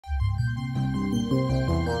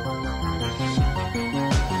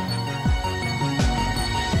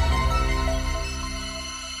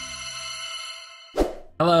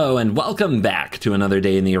Hello and welcome back to another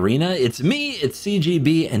day in the arena. It's me, it's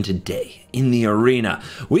CGB, and today in the arena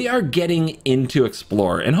we are getting into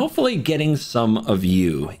Explorer and hopefully getting some of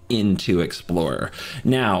you into Explorer.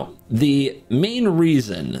 Now, the main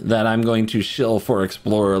reason that I'm going to shill for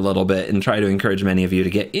Explorer a little bit and try to encourage many of you to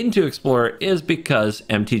get into Explorer is because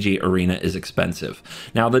MTG Arena is expensive.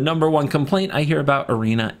 Now, the number one complaint I hear about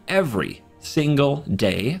Arena every single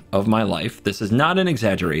day of my life, this is not an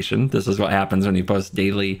exaggeration, this is what happens when you post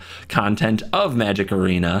daily content of Magic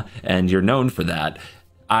Arena and you're known for that.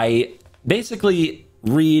 I basically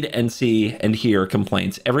read and see and hear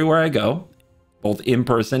complaints everywhere I go, both in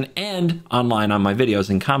person and online on my videos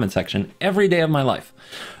and comment section every day of my life,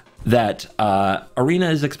 that Arena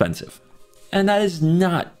is expensive. And that is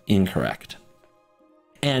not incorrect.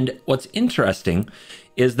 And what's interesting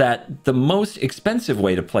is that the most expensive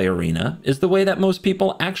way to play Arena is the way that most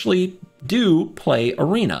people actually do play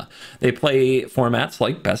Arena. They play formats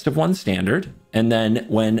like Best of One Standard, and then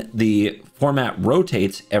when the format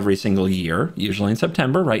rotates every single year, usually in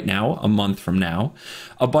September, right now, a month from now,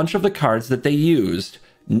 a bunch of the cards that they used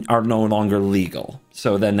are no longer legal.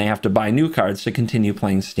 So then they have to buy new cards to continue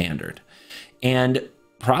playing Standard. And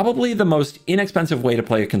probably the most inexpensive way to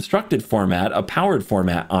play a constructed format, a powered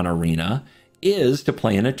format on Arena, is to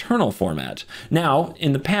play an Eternal format. Now,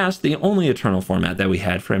 in the past, the only Eternal format that we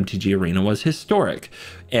had for MTG Arena was Historic.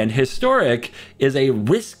 And Historic is a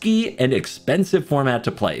risky and expensive format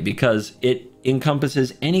to play because it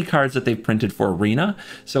encompasses any cards that they've printed for Arena.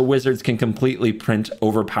 So Wizards can completely print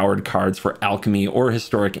overpowered cards for Alchemy or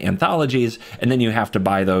Historic anthologies, and then you have to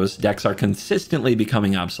buy those. Decks are consistently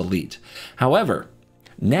becoming obsolete. However,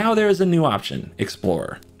 now there is a new option,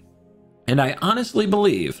 Explorer. And I honestly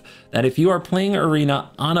believe that if you are playing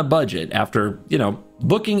Arena on a budget after,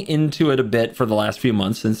 looking into it a bit for the last few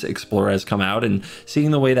months since Explorer has come out and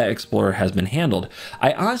seeing the way that Explorer has been handled,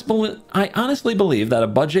 I honestly believe that a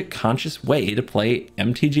budget-conscious way to play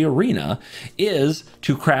MTG Arena is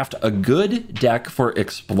to craft a good deck for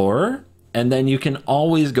Explorer, and then you can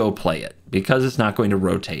always go play it, because it's not going to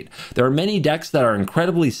rotate. There are many decks that are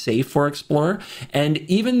incredibly safe for Explorer, and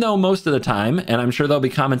even though most of the time, and I'm sure there'll be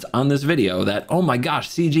comments on this video that, oh my gosh,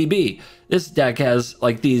 CGB, this deck has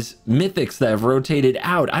like these mythics that have rotated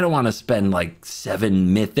out. I don't want to spend like 7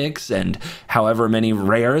 mythics and however many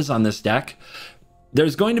rares on this deck.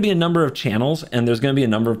 There's going to be a number of channels, and there's going to be a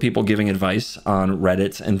number of people giving advice on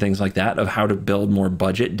Reddits and things like that of how to build more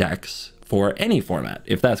budget decks for any format,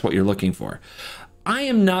 if that's what you're looking for. I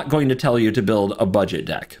am not going to tell you to build a budget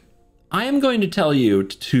deck. I am going to tell you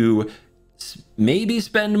to maybe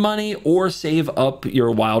spend money or save up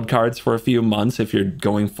your wild cards for a few months if you're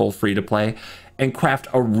going full free to play and craft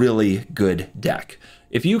a really good deck.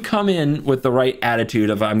 If you come in with the right attitude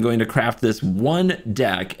of I'm going to craft this one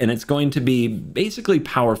deck and it's going to be basically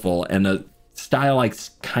powerful and a style I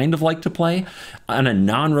kind of like to play on a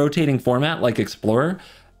non-rotating format like Explorer,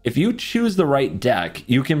 if you choose the right deck,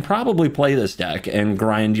 you can probably play this deck and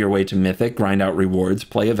grind your way to Mythic, grind out rewards,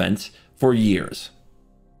 play events for years.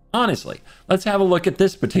 Honestly, let's have a look at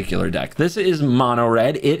this particular deck. This is mono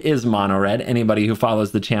red. It is mono red. Anybody who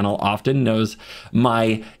follows the channel often knows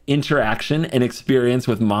my interaction and experience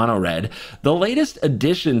with mono red. The latest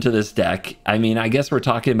addition to this deck, I mean, I guess we're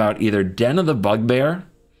talking about either Den of the Bugbear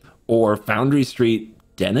or Foundry Street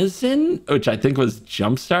Denizen, which I think was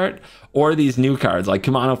Jumpstart, or these new cards like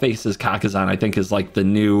Kimono Faces Kakazan, I think is like the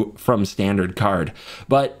new from Standard card.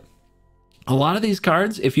 But a lot of these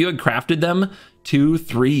cards, if you had crafted them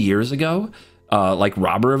 2-3 years ago, like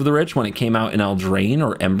Robber of the Rich when it came out in Eldraine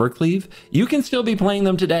or Embercleave, you can still be playing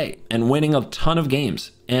them today and winning a ton of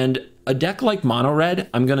games. And a deck like Mono Red,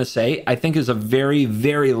 I'm going to say, I think is a very,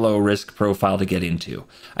 very low risk profile to get into.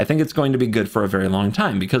 I think it's going to be good for a very long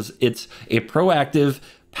time because it's a proactive,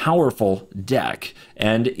 powerful deck.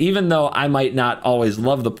 And even though I might not always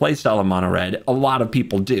love the playstyle of Mono Red, a lot of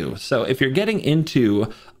people do. So if you're getting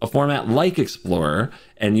into a format like Explorer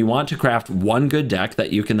and you want to craft one good deck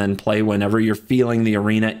that you can then play whenever you're feeling the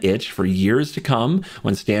Arena itch for years to come,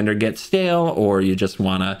 when Standard gets stale, or you just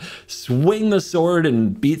want to swing the sword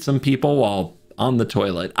and beat some people while on the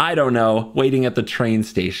toilet, I don't know, waiting at the train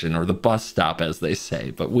station or the bus stop, as they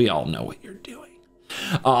say, but we all know what you're doing.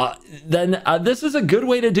 Then this is a good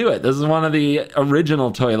way to do it. This is one of the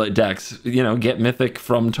original toilet decks, get Mythic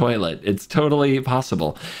from toilet. It's totally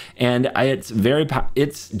possible. And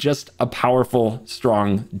it's just a powerful,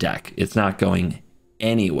 strong deck. It's not going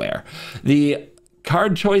anywhere. The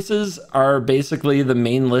card choices are basically the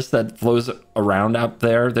main list that flows around out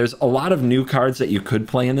there. There's a lot of new cards that you could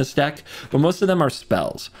play in this deck, but most of them are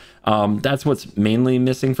spells. That's what's mainly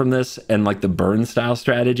missing from this, and like the burn style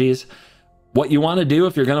strategies. What you want to do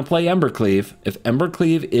if you're going to play Embercleave, if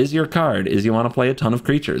Embercleave is your card, is you want to play a ton of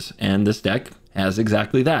creatures. And this deck has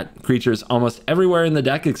exactly that. Creatures almost everywhere in the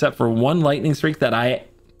deck except for one lightning strike that I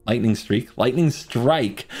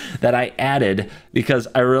added because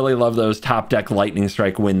I really love those top deck lightning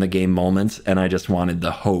strike win the game moments, and I just wanted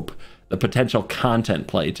the hope, the potential content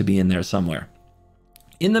play to be in there somewhere.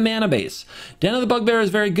 In the mana base, Den of the Bugbear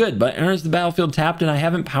is very good, but enters the battlefield tapped, and I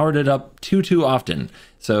haven't powered it up too often.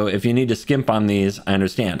 So if you need to skimp on these, I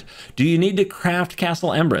understand. Do you need to craft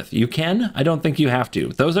Castle Embereth? You can. I don't think you have to.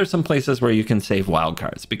 Those are some places where you can save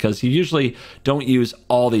wildcards, because you usually don't use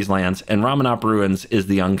all these lands, and Ramunap Ruins is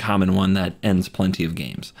the uncommon one that ends plenty of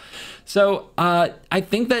games. So I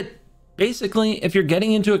think that basically, if you're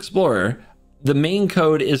getting into Explorer, the main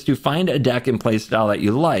code is to find a deck and playstyle that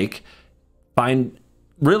you like,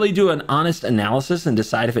 really do an honest analysis and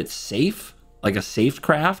decide if it's safe, like a safe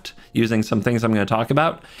craft, using some things I'm going to talk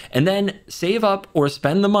about, and then save up or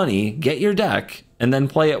spend the money, get your deck, and then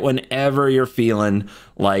play it whenever you're feeling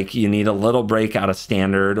like you need a little break out of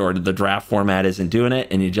standard, or the draft format isn't doing it,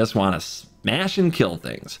 and you just want to smash and kill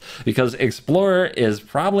things. Because Explorer is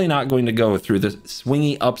probably not going to go through the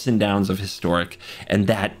swingy ups and downs of Historic, and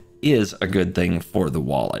that is a good thing for the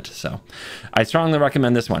wallet. So I strongly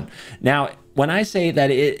recommend this one. Now, when I say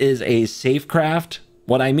that it is a safe craft,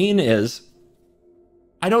 what I mean is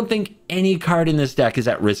I don't think any card in this deck is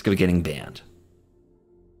at risk of getting banned.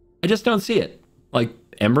 I just don't see it. Like,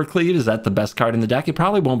 Embercleave, is that the best card in the deck? It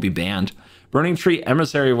probably won't be banned. Burning Tree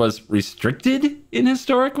Emissary was restricted in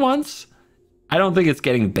Historic once. I don't think it's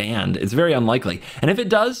getting banned. It's very unlikely. And if it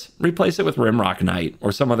does, replace it with Rimrock Knight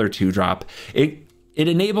or some other 2-drop. It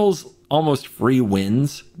enables almost free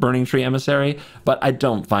wins, Burning Tree Emissary, but I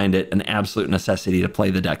don't find it an absolute necessity to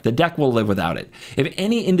play the deck. The deck will live without it. If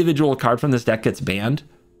any individual card from this deck gets banned,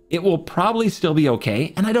 it will probably still be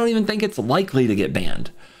okay, and I don't even think it's likely to get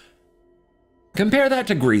banned. Compare that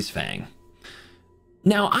to Greasefang.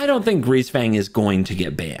 Now, I don't think Greasefang is going to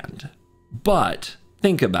get banned, but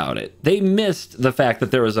think about it. They missed the fact that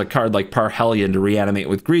there was a card like Parhelion to reanimate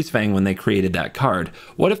with Greasefang when they created that card.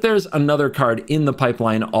 What if there's another card in the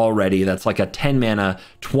pipeline already that's like a 10 mana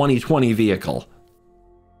 20/20 vehicle?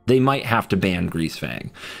 They might have to ban Greasefang.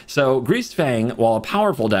 So Greasefang, while a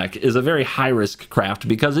powerful deck, is a very high risk craft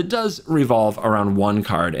because it does revolve around one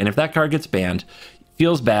card, and if that card gets banned,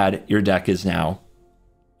 feels bad, your deck is now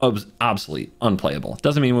obsolete, unplayable.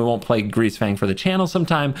 Doesn't mean we won't play Greasefang for the channel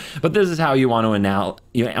sometime, but this is how you want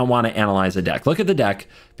to analyze a deck. Look at the deck,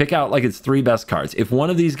 pick out like its 3 best cards. If one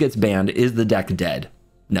of these gets banned, is the deck dead?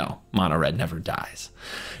 No, mono red never dies.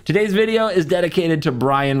 Today's video is dedicated to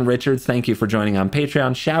Brian Richards. Thank you for joining on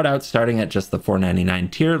Patreon. Shout out starting at just the $4.99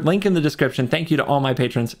 tier. Link in the description. Thank you to all my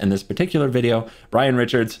patrons in this particular video. Brian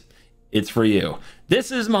Richards, it's for you.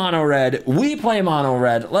 This is Mono Red. We play Mono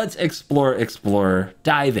Red. Let's explore Explorer.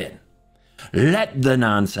 Dive in. Let the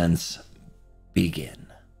nonsense begin.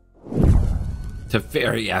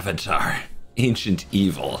 Teferi Avatar, Ancient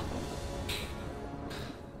Evil.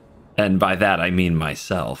 And by that I mean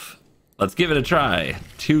myself. Let's give it a try.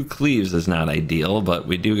 2 Cleaves is not ideal, but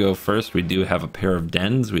we do go first. We do have a pair of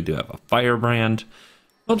Dens. We do have a Firebrand.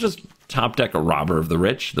 We'll just top deck a Robber of the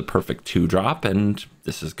Rich, the perfect 2-drop, and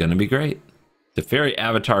this is going to be great. Teferi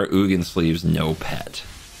Avatar, Ugin Sleeves, no pet.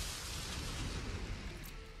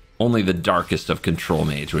 Only the darkest of Control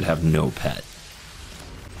Mage would have no pet.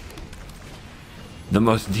 The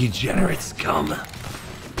most degenerate scum.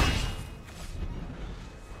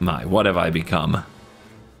 My, what have I become?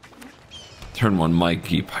 Turn 1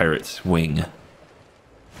 Mikey Pirate Swing.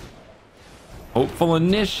 Hopeful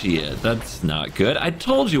Initiate, that's not good. I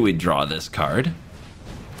told you we'd draw this card.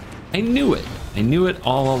 I knew it. I knew it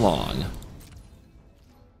all along.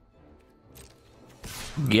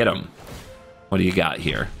 Get him. What do you got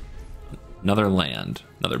here? Another land,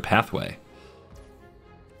 another pathway.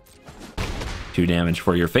 2 damage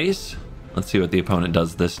for your face. Let's see what the opponent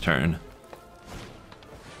does this turn.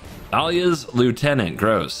 Dahlia's Lieutenant,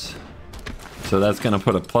 gross. So that's going to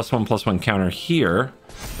put a +1/+1 counter here,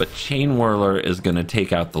 but Chain Whirler is going to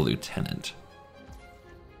take out the Lieutenant.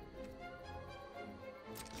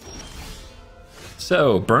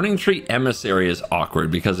 So Burning Tree Emissary is awkward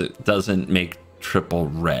because it doesn't make triple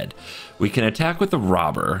red. We can attack with the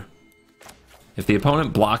Robber. If the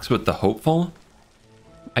opponent blocks with the Hopeful,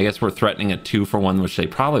 I guess we're threatening a 2-for-1, which they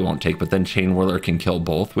probably won't take, but then Chain Whirler can kill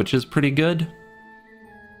both, which is pretty good.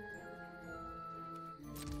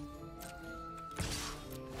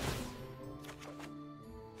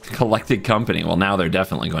 Collected Company. Well, now they're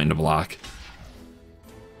definitely going to block.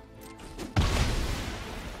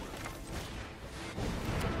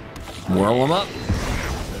 Whirl them up.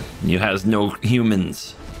 You has no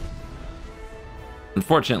humans.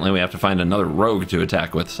 Unfortunately, we have to find another rogue to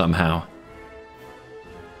attack with somehow.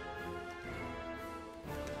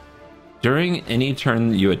 During any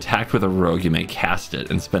turn you attack with a rogue, you may cast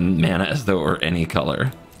it and spend mana as though it were any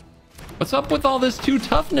color. What's up with all this 2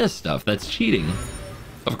 toughness stuff? That's cheating.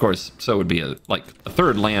 Of course, so would be a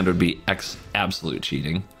third land would be absolute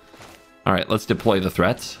cheating. All right, let's deploy the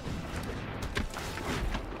threats.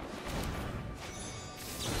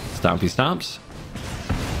 Stompy stomps.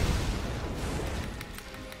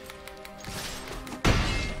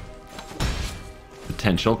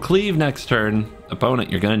 Potential cleave next turn.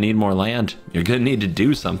 Opponent, you're gonna need more land. You're gonna need to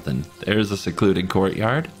do something. There's a secluded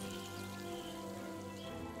courtyard.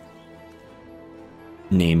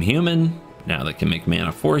 Name human. Now that can make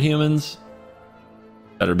mana for humans.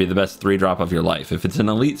 Better be the best 3-drop of your life. If it's an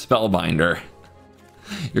elite spellbinder,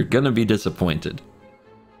 you're gonna be disappointed.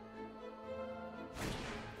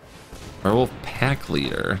 Werewolf Pack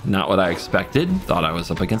Leader. Not what I expected. Thought I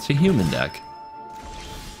was up against a human deck.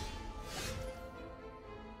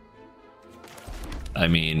 I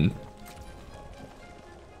mean...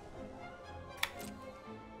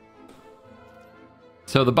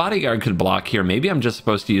 So the bodyguard could block here. Maybe I'm just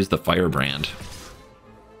supposed to use the firebrand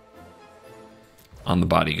on the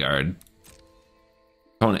bodyguard.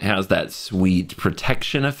 Opponent has that sweet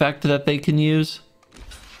protection effect that they can use.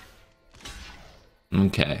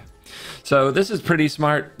 Okay. So this is pretty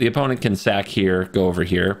smart. The opponent can sack here, go over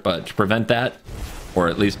here, but to prevent that, or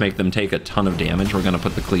at least make them take a ton of damage, we're going to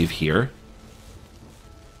put the cleave here.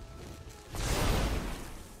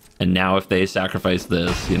 And now if they sacrifice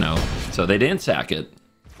this, you know, so they didn't sack it.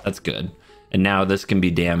 That's good. And now this can be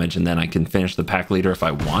damage, and then I can finish the pack leader if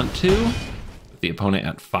I want to. With the opponent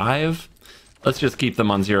at 5. Let's just keep them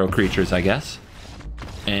on 0 creatures, I guess.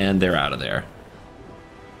 And they're out of there.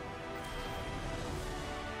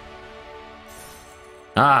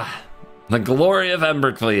 Ah, the glory of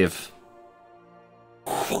Embercleave.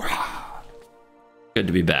 Good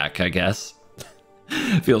to be back, I guess.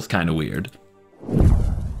 Feels kind of weird.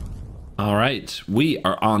 All right, we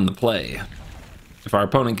are on the play. If our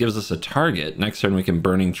opponent gives us a target, next turn we can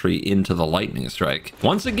Burning Tree into the Lightning Strike.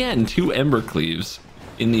 Once again, 2 Embercleaves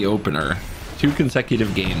in the opener. 2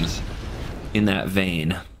 consecutive games in that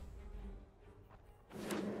vein.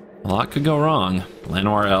 A lot could go wrong.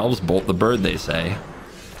 Llanowar Elves, bolt the bird, they say.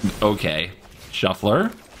 Okay.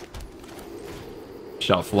 Shuffler?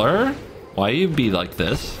 Shuffler? Why you be like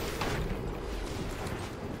this?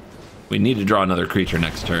 We need to draw another creature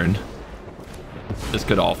next turn. This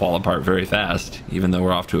could all fall apart very fast, even though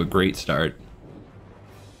we're off to a great start.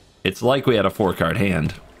 It's like we had a 4-card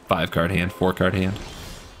hand. 5-card hand, 4-card hand.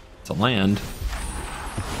 It's a land.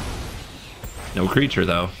 No creature,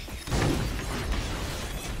 though.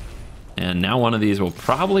 And now one of these will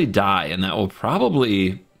probably die, and that will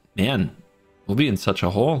probably... Man, we'll be in such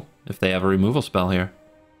a hole if they have a removal spell here.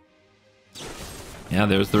 Yeah,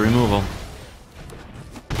 there's the removal.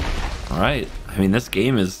 Alright, I mean, this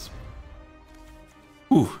game is...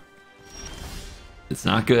 Whew. It's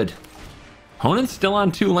not good. Opponent's still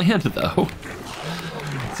on 2 land, though.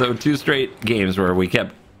 So 2 straight games where we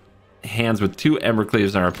kept hands with 2 Embercleaves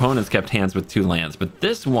and our opponents kept hands with 2 lands. But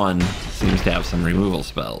this one seems to have some removal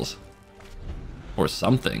spells. Or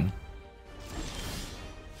something.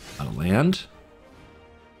 A land?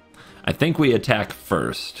 I think we attack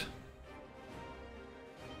first.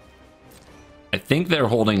 I think they're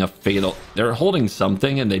holding a fatal... They're holding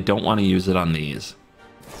something and they don't want to use it on these.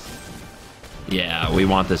 Yeah, we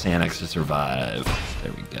want this Annex to survive.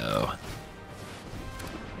 There we go.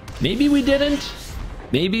 Maybe we didn't.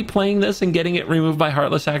 Maybe playing this and getting it removed by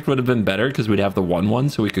Heartless Act would have been better because we'd have the 1/1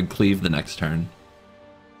 so we could cleave the next turn.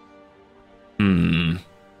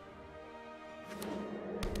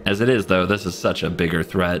 As it is, though, this is such a bigger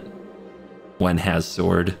threat when has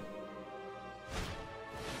sword.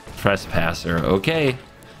 Trespasser. Okay,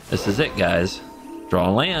 this is it, guys. Draw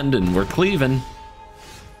land and we're cleaving.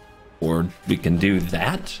 Or we can do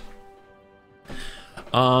that.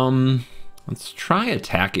 Let's try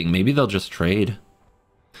attacking. Maybe they'll just trade.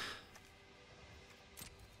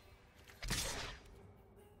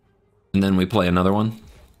 And then we play another one.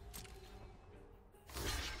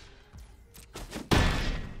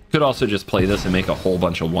 Could also just play this and make a whole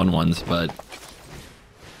bunch of 1/1s, but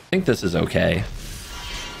I think this is okay.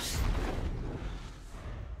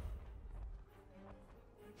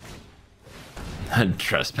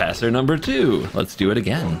 Trespasser number 2. Let's do it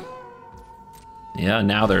again. Yeah,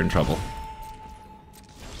 now they're in trouble.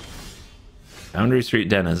 Boundary Street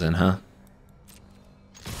Denizen, huh?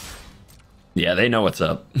 Yeah, they know what's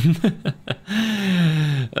up.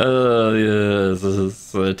 This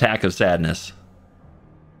is an attack of sadness.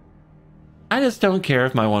 I just don't care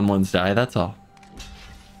if my 1/1s die, that's all.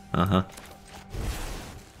 Uh-huh.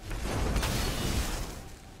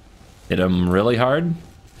 Hit him really hard.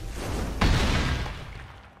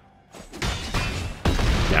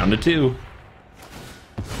 Down to 2.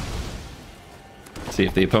 See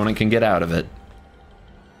if the opponent can get out of it.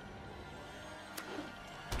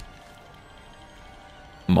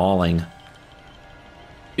 Mauling.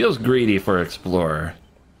 Feels greedy for Explorer.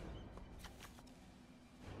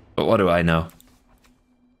 But what do I know?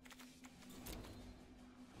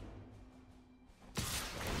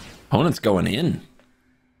 Opponent's going in.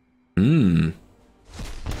 To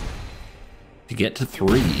get to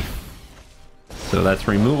 3. So that's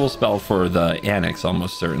removal spell for the Annex,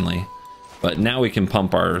 almost certainly. But now we can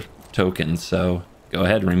pump our tokens, so go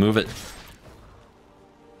ahead, remove it.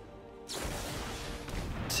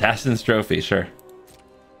 Assassin's Trophy, sure.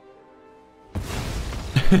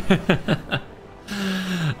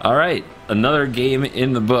 All right, another game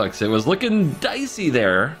in the books. It was looking dicey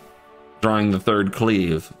there, drawing the 3rd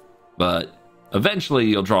cleave, but eventually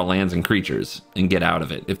you'll draw lands and creatures and get out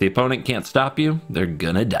of it. If the opponent can't stop you, they're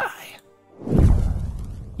gonna die.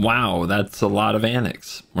 Wow, that's a lot of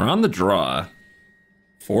Annex. We're on the draw.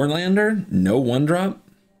 4-lander, no 1-drop,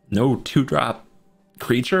 no 2-drop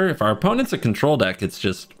creature. If our opponent's a control deck, it's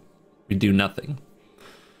just, we do nothing.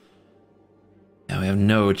 Now we have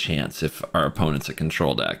no chance if our opponent's a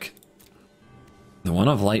control deck. The one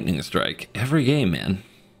of Lightning Strike. Every game, man.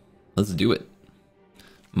 Let's do it.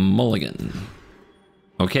 Mulligan.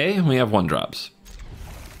 Okay, we have 1-drops.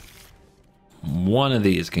 One of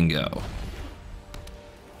these can go.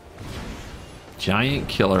 Giant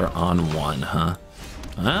Killer on 1, huh?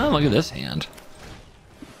 Ah, look at this hand.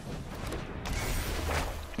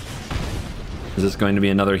 Is this going to be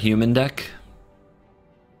another human deck?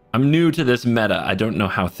 I'm new to this meta. I don't know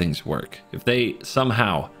how things work. If they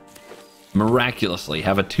somehow miraculously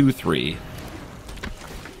have a 2/3,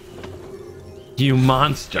 you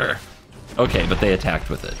monster. Okay, but they attacked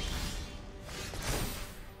with it.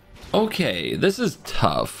 Okay, this is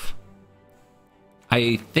tough.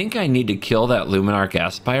 I think I need to kill that Luminarch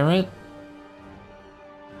Aspirate.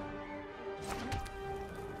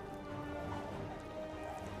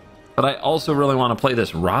 But I also really want to play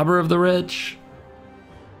this Robber of the Rich.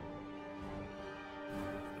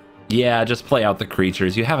 Yeah, just play out the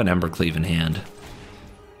creatures. You have an Embercleave in hand.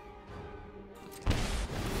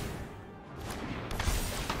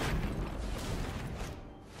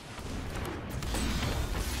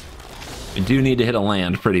 We do need to hit a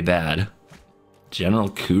land pretty bad. General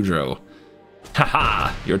Kudro.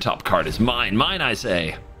 Haha, your top card is mine. Mine, I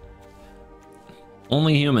say.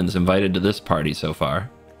 Only humans invited to this party so far.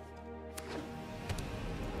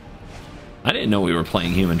 I didn't know we were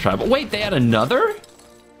playing human tribal. Wait, they had another?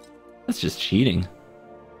 That's just cheating.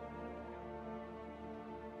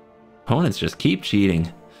 Opponents just keep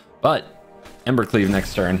cheating. But Embercleave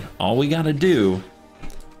next turn. All we gotta do,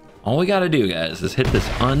 guys, is hit this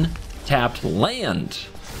untapped land.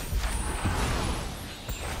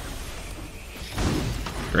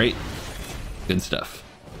 Great. Good stuff.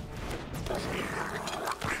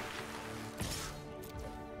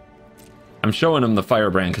 I'm showing them the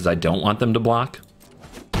Firebrand because I don't want them to block.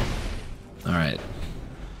 All right.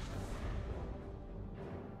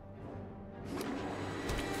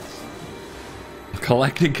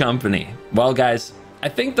 Collected Company. Well, guys, I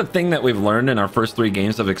think the thing that we've learned in our first 3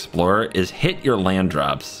 games of Explorer is hit your land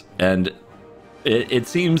drops. And it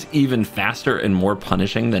seems even faster and more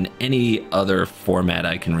punishing than any other format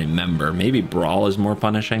I can remember. Maybe Brawl is more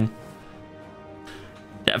punishing.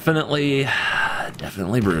 Definitely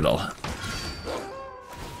brutal.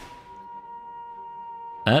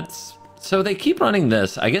 That's... So they keep running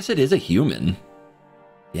this. I guess it is a human.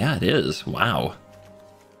 Yeah, it is. Wow.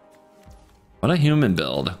 What a human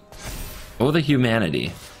build. Oh, the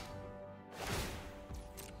humanity.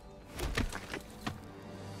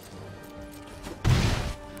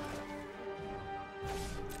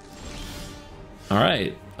 All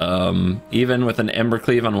right. Even with an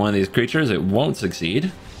Embercleave on one of these creatures, it won't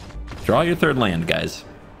succeed. Draw your 3rd land, guys.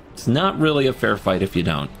 It's not really a fair fight if you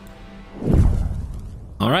don't.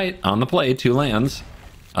 All right, on the play, 2 lands.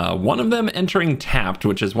 One of them entering tapped,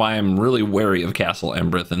 which is why I'm really wary of Castle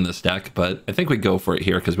Embereth in this deck, but I think we go for it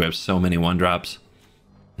here because we have so many 1-drops.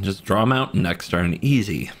 Just draw them out next turn.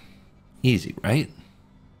 Easy. Easy, right?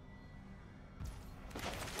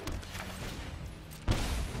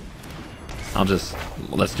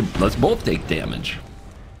 Let's both take damage.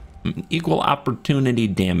 Equal opportunity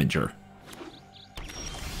damager.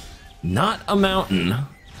 Not a mountain.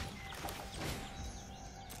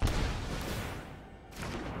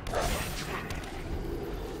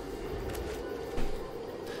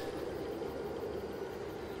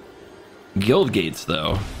 Guild gates,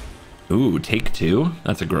 though. Ooh, take 2.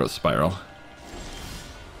 That's a growth spiral.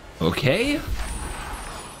 Okay.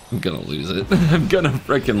 I'm gonna lose it. I'm gonna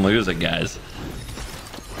freaking lose it, guys.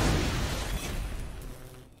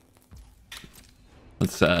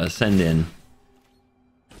 Let's send in.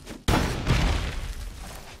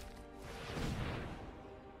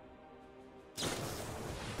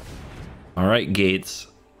 All right, gates.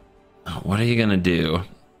 What are you gonna do?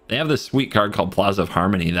 They have this sweet card called Plaza of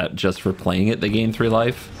Harmony that just for playing it, they gain 3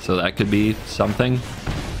 life. So that could be something.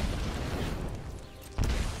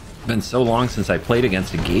 It's been so long since I played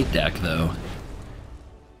against a gate deck, though.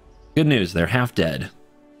 Good news, they're half dead.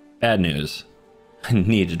 Bad news, I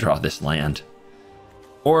need to draw this land.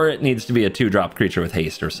 Or it needs to be a 2-drop creature with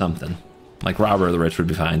haste or something. Like Robber of the Rich would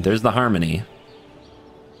be fine. There's the Harmony.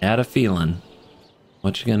 Add a feeling.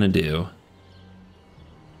 What you gonna do?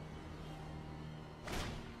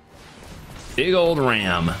 Big old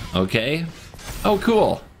ram. Okay. Oh,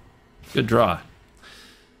 cool. Good draw.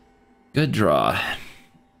 Good draw.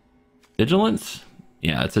 Vigilance?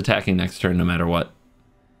 Yeah, it's attacking next turn no matter what.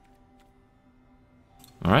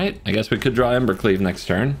 All right. I guess we could draw Embercleave next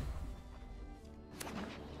turn.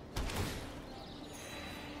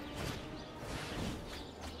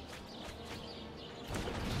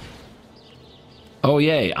 Oh,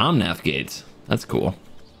 yay. Omnath gates. That's cool.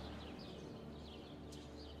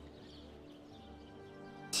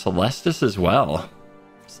 Celestis as well.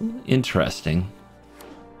 Interesting.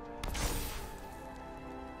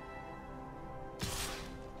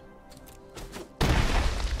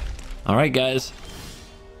 All right, guys.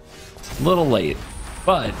 It's a little late,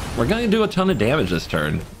 but we're going to do a ton of damage this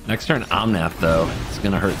turn. Next turn, Omnath, though. It's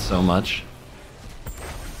going to hurt so much.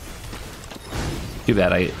 Too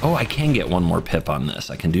bad I can get one more pip on this.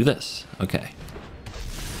 I can do this. Okay.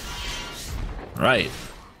 All right.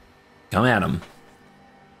 Come at him.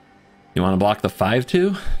 You want to block the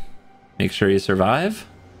 5/2? Make sure you survive.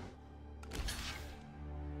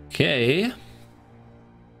 Okay.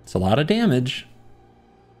 It's a lot of damage.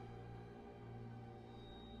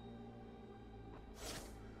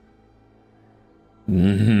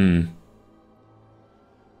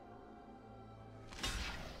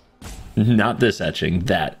 Not this etching,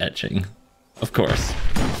 that etching. Of course.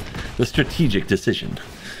 The strategic decision.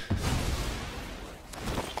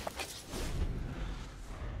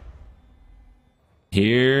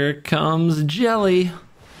 Here comes Jelly.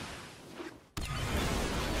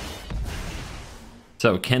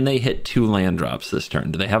 So, can they hit 2 land drops this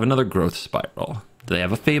turn? Do they have another growth spiral? Do they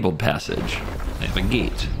have a fabled passage? Do they have a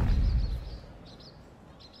gate?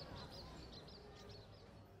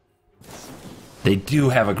 They do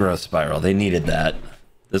have a growth spiral. They needed that.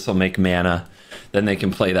 This will make mana. Then they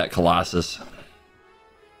can play that Colossus.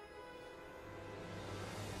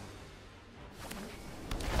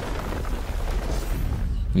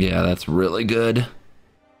 Yeah, that's really good.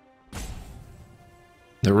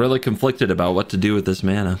 They're really conflicted about what to do with this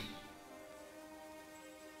mana.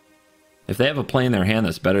 If they have a play in their hand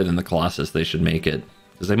that's better than the Colossus, they should make it.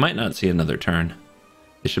 Because they might not see another turn.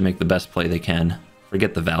 They should make the best play they can.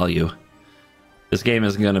 Forget the value. This game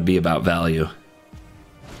isn't going to be about value.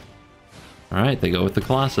 Alright, they go with the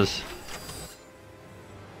Colossus.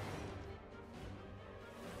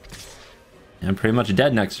 I'm pretty much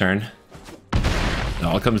dead next turn. It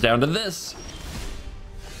all comes down to this.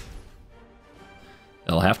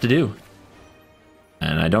 It'll have to do.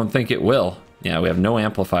 And I don't think it will. Yeah, we have no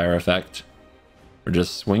amplifier effect. We're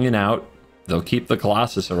just swinging out. They'll keep the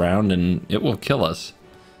Colossus around and it will kill us.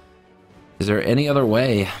 Is there any other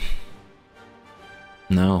way?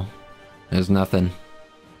 No. There's nothing.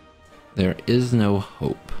 There is no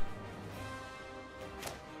hope.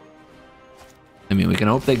 I mean, we can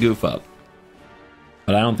hope they goof up.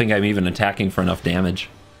 But I don't think I'm even attacking for enough damage.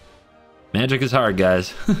 Magic is hard,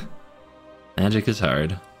 guys. Magic is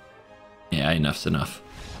hard. Yeah, enough's enough.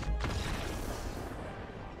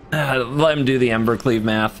 Let him do the Embercleave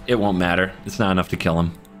math. It won't matter. It's not enough to kill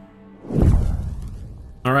him.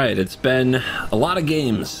 Alright, it's been a lot of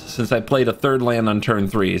games since I played a 3rd land on turn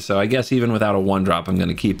 3, so I guess even without a 1-drop, I'm going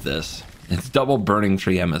to keep this. It's double Burning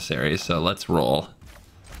Tree Emissary, so let's roll.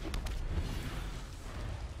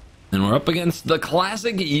 And we're up against the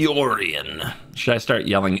classic Yorion. Should I start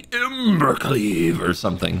yelling Embercleave or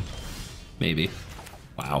something? Maybe.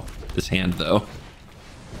 Wow. This hand, though.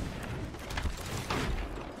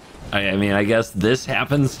 I mean, I guess this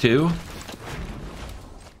happens, too.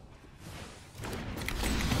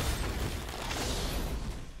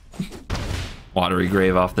 Watery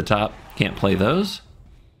Grave off the top. Can't play those.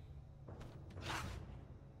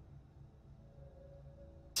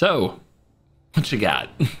 So, what you got?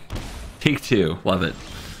 Take 2. Love it.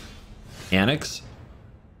 Annex.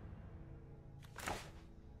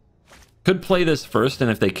 Could play this first,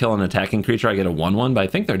 and if they kill an attacking creature, I get a 1/1, but I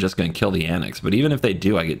think they're just going to kill the Annex. But even if they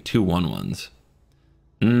do, I get 2 1/1s.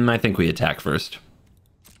 I think we attack first.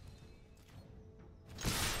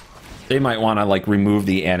 They might want to, like, remove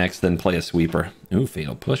the Annex, then play a sweeper. Ooh,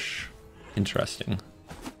 Fatal Push. Interesting.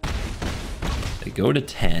 They go to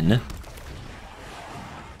 10.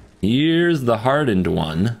 Here's the hardened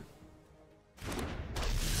one.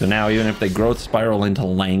 So now, even if they Growth Spiral into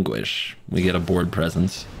Languish, we get a board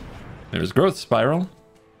presence. There's Growth Spiral.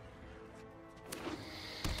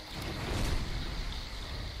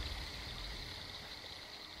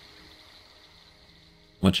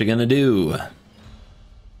 What you gonna do?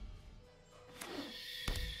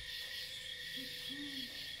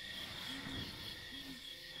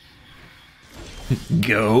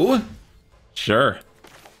 Go? Sure.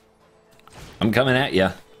 I'm coming at you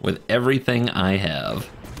with everything I have.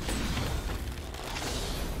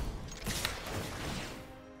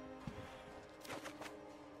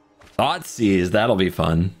 Thoughtseize, that'll be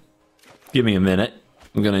fun. Give me a minute.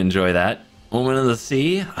 I'm gonna enjoy that. Omen of the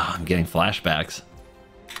Sea. Oh, I'm getting flashbacks.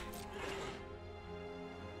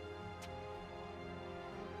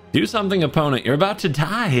 Do something, opponent. You're about to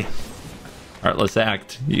die. Heartless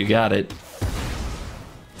Act. You got it.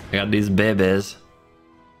 I got these babies.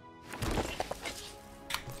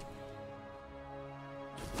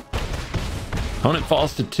 Opponent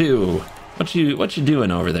falls to 2. What you doing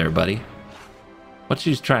over there, buddy? What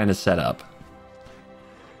you trying to set up?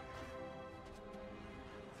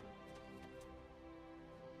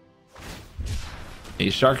 A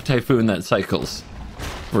Shark Typhoon that cycles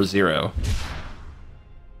for 0.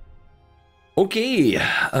 Okay,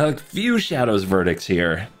 a few Shadows verdicts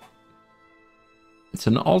here. It's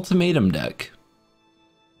an ultimatum deck.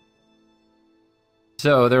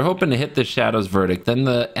 So they're hoping to hit the Shadows verdict, then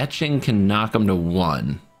the Etching can knock them to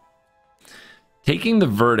 1. Taking one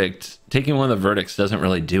of the verdicts doesn't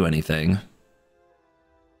really do anything.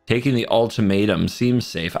 Taking the ultimatum seems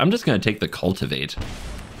safe. I'm just going to take the Cultivate.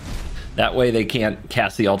 That way they can't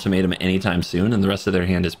cast the ultimatum anytime soon, and the rest of their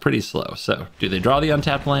hand is pretty slow. So, do they draw the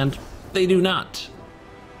untapped land? They do not.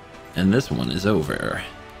 And this one is over.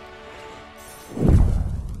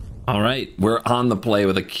 All right, we're on the play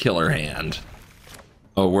with a killer hand.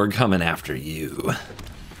 Oh, we're coming after you.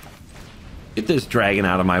 Get this dragon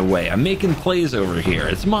out of my way. I'm making plays over here.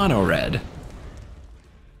 It's mono red.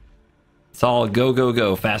 It's all go, go,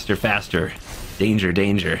 go. Faster, faster. Danger,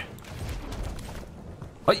 danger.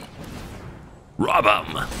 Hey. Rob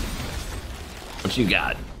 'em. What you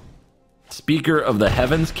got? Speaker of the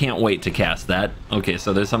Heavens. Can't wait to cast that. Okay,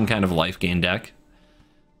 so there's some kind of life gain deck.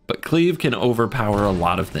 But Cleave can overpower a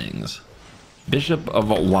lot of things. Bishop of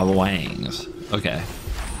Wawangs. Okay.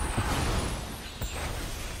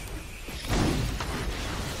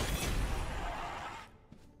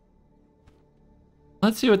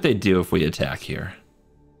 Let's see what they do if we attack here.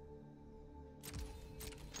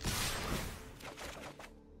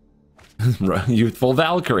 Youthful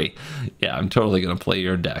Valkyrie. Yeah, I'm totally going to play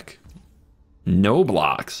your deck. No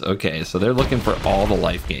blocks. Okay, so they're looking for all the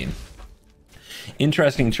life gain.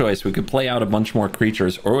 Interesting choice. We could play out a bunch more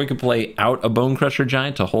creatures, or we could play out a Bone Crusher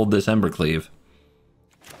Giant to hold this Embercleave.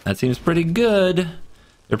 That seems pretty good.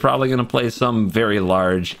 They're probably going to play some very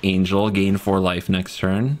large Angel, gain 4 life next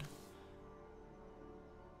turn.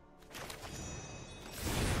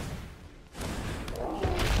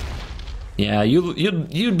 Yeah,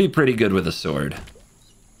 you'd be pretty good with a sword.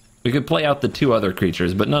 We could play out the 2 other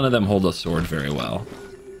creatures, but none of them hold a sword very well.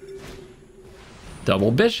 Double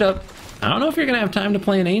Bishop. I don't know if you're going to have time to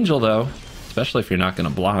play an Angel, though. Especially if you're not going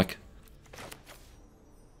to block.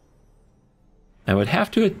 I would have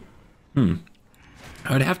to... I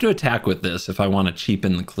would have to attack with this if I want to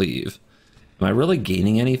cheapen the Cleave. Am I really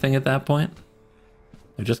gaining anything at that point?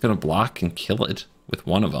 They're just going to block and kill it with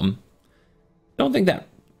one of them. I don't think that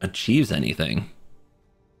achieves anything.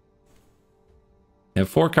 I have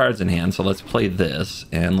 4 cards in hand, so let's play this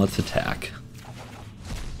and let's attack.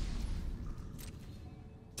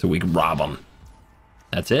 So we can rob them.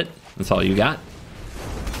 That's it? That's all you got?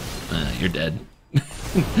 You're dead.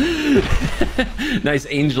 Nice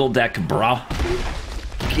Angel deck, brah.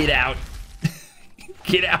 Get out.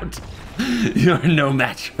 Get out. You're no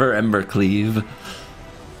match for Embercleave.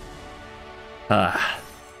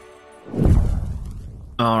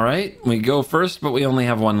 All right, we go first, but we only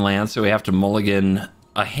have 1 land, so we have to mulligan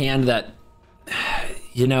a hand that,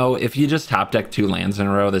 you know, if you just top deck 2 lands in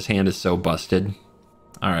a row, this hand is so busted.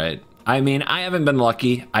 All right. I mean, I haven't been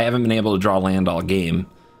lucky. I haven't been able to draw land all game,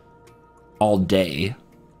 all day.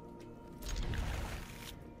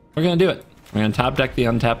 We're going to do it. We're going to top deck the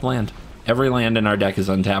untapped land. every land in our deck is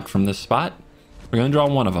untapped from this spot. We're going to draw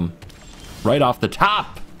one of them. Right off the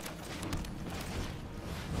top.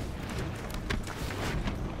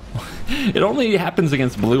 It only happens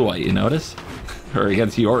against blue-white, you notice? Or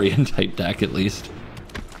against Yorion type deck, at least.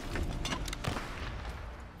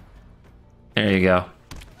 There you go.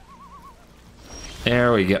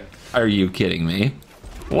 There we go. Are you kidding me?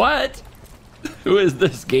 What? Who is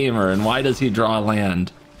this gamer and why does he draw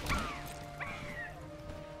land?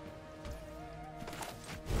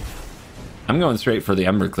 I'm going straight for the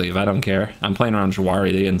Embercleave. I don't care. I'm playing around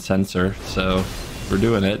Jawari and Censor, so we're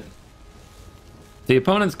doing it. The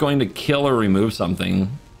opponent's going to kill or remove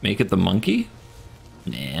something. Make it the monkey?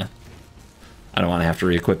 Nah. I don't want to have to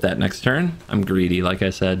re-equip that next turn. I'm greedy, like I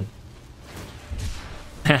said.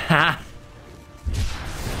 Haha.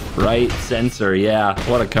 Right, Censor. Yeah,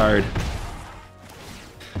 what a card.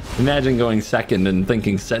 Imagine going second and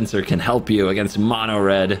thinking Censor can help you against mono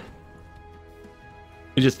red.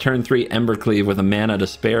 We just turned 3 Embercleave with a mana to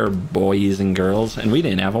spare, boys and girls, and we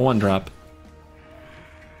didn't have a 1-drop.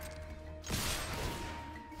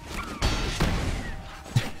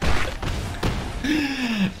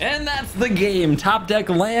 And that's the game. Top deck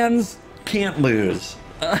lands, can't lose.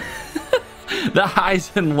 The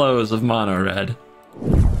highs and lows of mono red.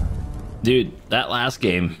 Dude, that last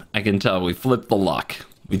game, I can tell we flipped the luck.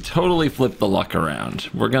 We totally flipped the luck around.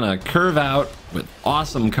 We're gonna curve out with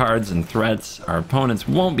awesome cards and threats. Our opponents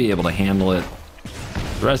won't be able to handle it.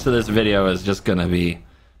 The rest of this video is just gonna be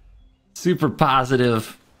super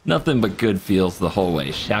positive. Nothing but good feels the whole way.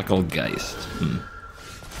 Shacklegeist.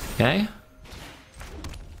 Okay.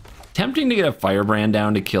 Tempting to get a Firebrand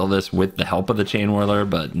down to kill this with the help of the Chain Whirler,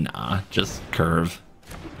 but nah, just curve.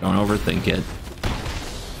 Don't overthink it.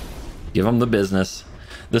 Give them the business.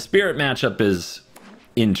 The Spirit matchup is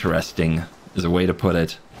interesting, is a way to put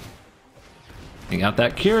it. They got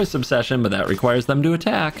that Curious Obsession, but that requires them to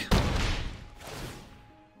attack.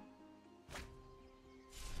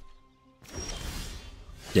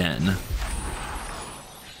 Den.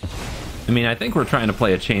 I mean, I think we're trying to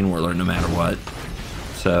play a Chain Whirler no matter what.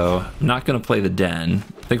 So, I'm not going to play the Den.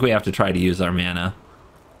 I think we have to try to use our mana.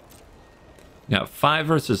 We got 5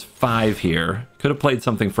 versus 5 here. Could have played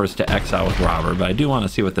something first to exile with Robber, but I do want to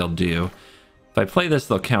see what they'll do. If I play this,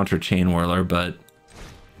 they'll counter Chain Whirler, but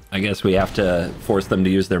I guess we have to force them to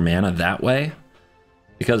use their mana that way.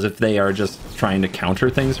 Because if they are just trying to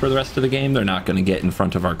counter things for the rest of the game, they're not going to get in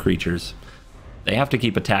front of our creatures. They have to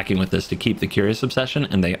keep attacking with this to keep the Curious Obsession,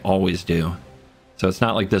 and they always do. So it's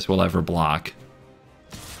not like this will ever block.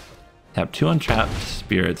 Tap 2 untapped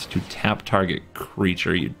spirits to tap target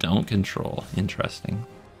creature you don't control. Interesting.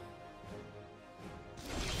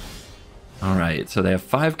 Alright, so they have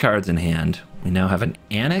 5 cards in hand. We now have an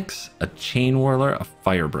Annex, a Chain Whirler, a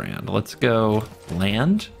Firebrand. Let's go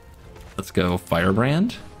land. Let's go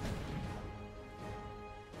Firebrand.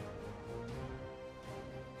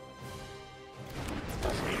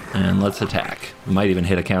 And let's attack. We might even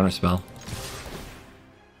hit a counterspell.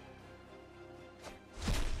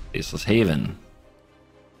 Faceless Haven.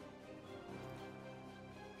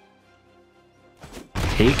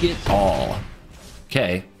 Take it all.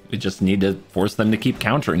 Okay, we just need to force them to keep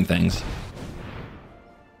countering things.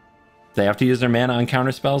 They have to use their mana on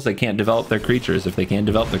counterspells. They can't develop their creatures. If they can't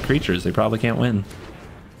develop their creatures, they probably can't win.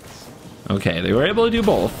 Okay, they were able to do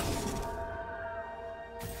both.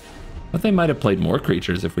 But they might have played more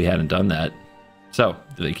creatures if we hadn't done that. So,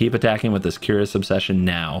 do they keep attacking with this Curious Obsession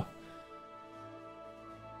now?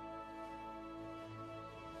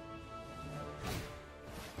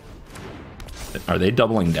 Are they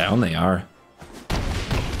doubling down? They are.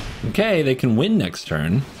 Okay, they can win next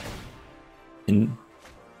turn.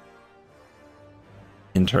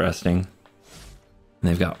 Interesting. And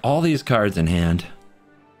they've got all these cards in hand.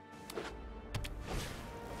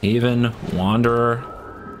 Haven, Wanderer.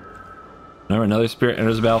 Whenever another spirit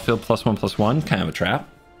enters the battlefield, +1/+1. Kind of a trap.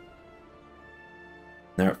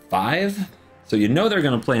 They're at 5. So you know they're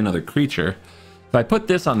going to play another creature. If I put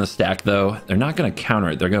this on the stack, though, they're not going to counter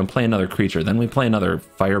it. They're going to play another creature. Then we play another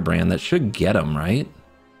Firebrand. That should get them, right?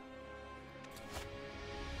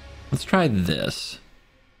 Let's try this.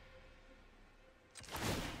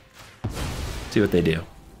 See what they do.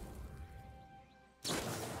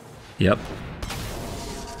 Yep.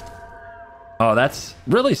 Oh, that's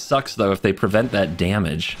really sucks, though, if they prevent that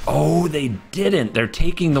damage. Oh, they didn't. They're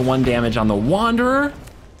taking the 1 damage on the Wanderer.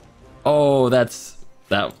 Oh, that's...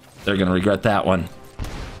 that. They're going to regret that one.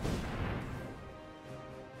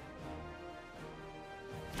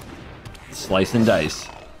 Slice and dice.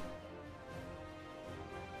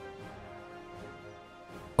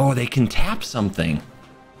 Oh, they can tap something.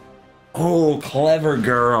 Oh, clever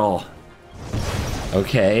girl.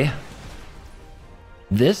 Okay.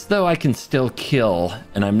 This, though, I can still kill,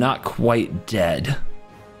 and I'm not quite dead.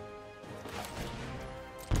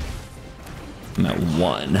 I'm at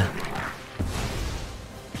 1.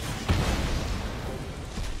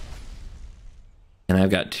 And I've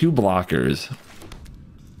got 2 blockers.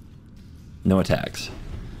 No attacks.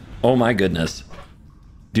 Oh my goodness.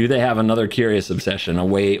 Do they have another Curious Obsession, a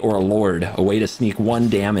way, or a Lord, a way to sneak 1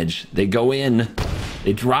 damage? They go in.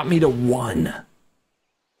 They drop me to 1.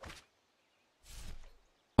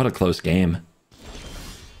 What a close game.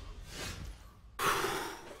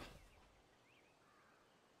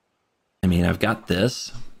 I mean, I've got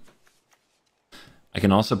this. I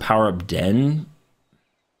can also power up Den.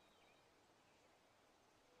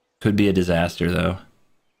 Could be a disaster, though.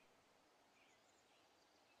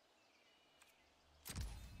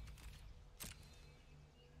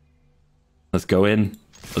 Let's go in.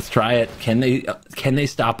 Let's try it. Can they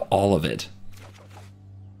stop all of it?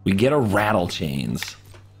 We get a Rattle Chains.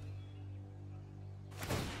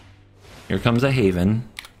 Here comes a Haven.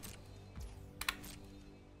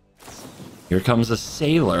 Here comes a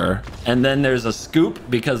Sailor. And then there's a Scoop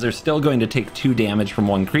because they're still going to take 2 damage from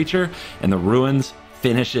 1 creature. And the Ruins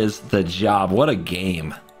finishes the job. What a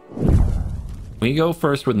game. We go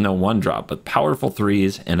first with no 1-drop, but powerful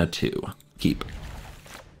 3s and a 2. Keep.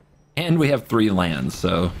 And we have 3 lands,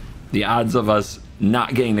 so the odds of us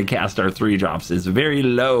not getting to cast our 3-drops is very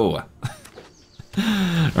low.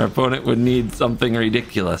 Our opponent would need something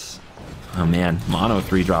ridiculous. Oh man, mono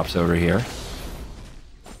 3-drops over here.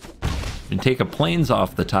 And take a Plains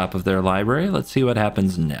off the top of their library. Let's see what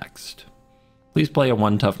happens next. Please play a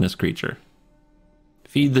 1 toughness creature.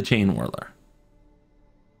 Feed the Chain Whirler.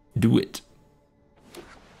 Do it.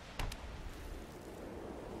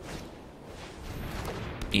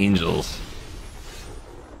 Angels.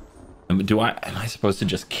 Am I supposed to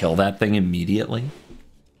just kill that thing immediately?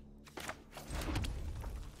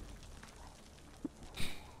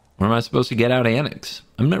 Or am I supposed to get out Annex?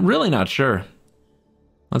 I'm really not sure.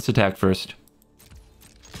 Let's attack first.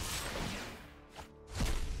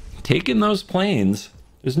 Taking those Plains.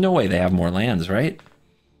 There's no way they have more lands, right?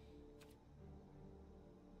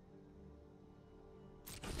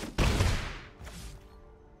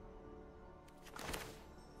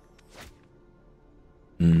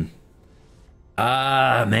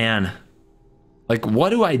 Ah, man. Like, what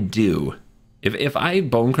do I do? If I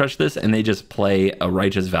Bone Crush this and they just play a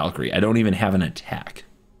Righteous Valkyrie, I don't even have an attack.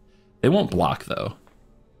 They won't block, though.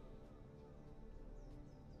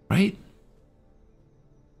 Right?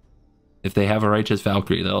 If they have a Righteous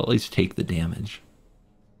Valkyrie, they'll at least take the damage.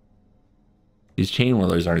 These Chain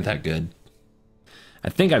Whirlers aren't that good. I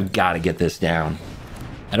think I've got to get this down.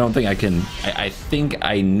 I don't think I can. I think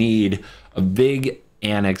I need a big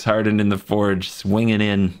Annex hardened in the forge swinging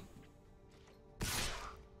in.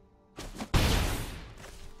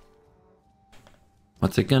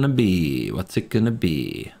 What's it gonna be? What's it gonna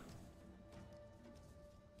be?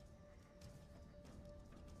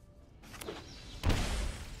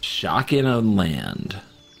 Shock in a land.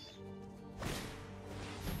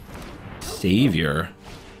 Savior.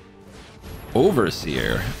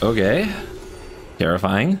 Overseer. Okay.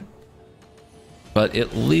 Terrifying. But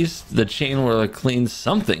at least the Chain Whirler cleans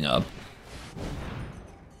something up.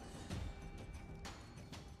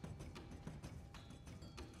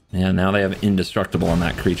 Yeah, now they have Indestructible on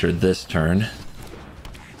that creature this turn.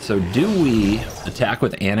 So do we attack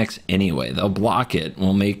with Annex anyway? They'll block it.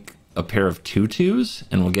 We'll make a pair of 2/2s,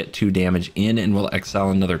 and we'll get 2 damage in, and we'll exile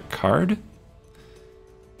another card.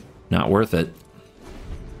 Not worth it.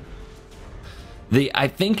 I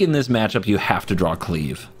think in this matchup you have to draw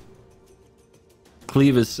Cleave.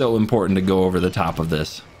 Cleave is so important to go over the top of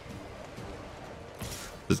this.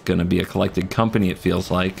 This is going to be a collected company, it feels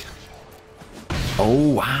like.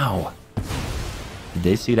 Oh, wow. Did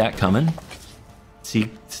they see that coming? See,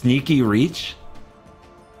 sneaky reach?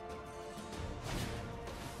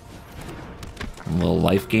 A little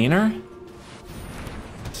life gainer.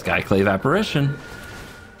 Skyclave Apparition.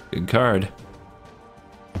 Good card.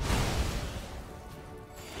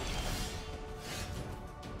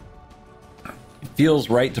 Feels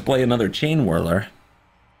right to play another Chain Whirler.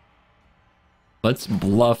 Let's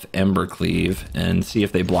bluff Embercleave and see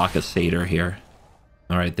if they block a Satyr here.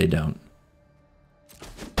 Alright, they don't.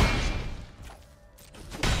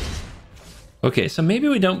 Okay, so maybe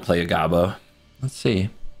we don't play a Gabo. Let's see.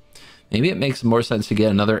 Maybe it makes more sense to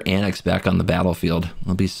get another Annex back on the battlefield.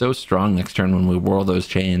 It'll be so strong next turn when we whirl those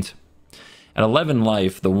chains. At 11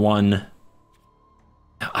 life, the one...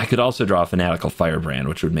 I could also draw a Fanatical Firebrand,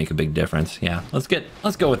 which would make a big difference. Yeah, let's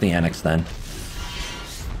go with the Annex then.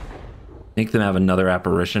 Make them have another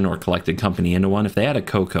apparition or collected company into one. If they had a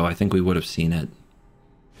Coco, I think we would have seen it.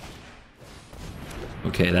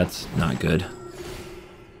 Okay, that's not good.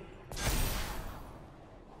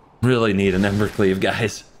 Really need an Embercleave,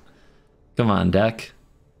 guys. Come on, deck.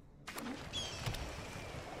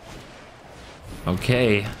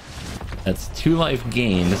 Okay. That's 2 life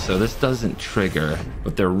gained, so this doesn't trigger,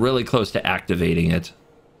 but they're really close to activating it.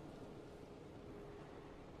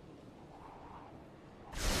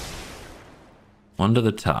 One to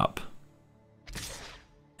the top.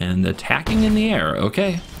 And attacking in the air.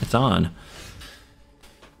 Okay, it's on.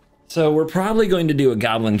 So we're probably going to do a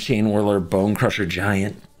Goblin Chain Whirler Bone Crusher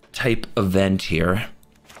Giant type event here.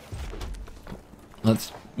 Let's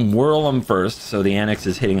whirl them first so the Annex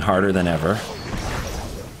is hitting harder than ever.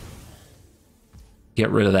 Get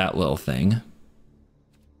rid of that little thing.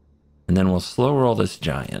 And then we'll slow roll this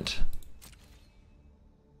giant.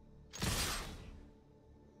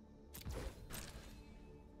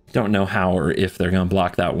 Don't know how or if they're going to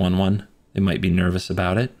block that 1/1. They might be nervous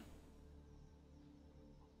about it.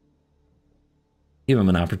 Give them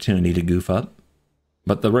an opportunity to goof up.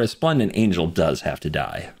 But the Resplendent Angel does have to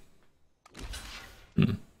die.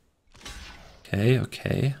 Okay,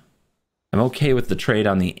 okay. I'm okay with the trade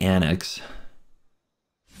on the Annex.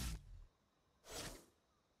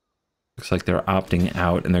 Looks like they're opting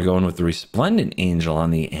out and they're going with the Resplendent Angel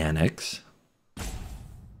on the Annex.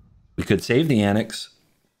 We could save the Annex.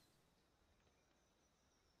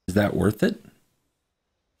 Is that worth it?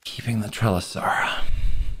 Keeping the Trelisara.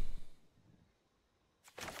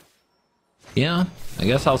 Yeah, I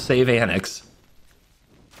guess I'll save Annex.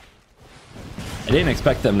 I didn't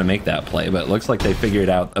expect them to make that play, but it looks like they figured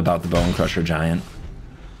out about the Bone Crusher Giant.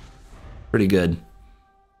 Pretty good.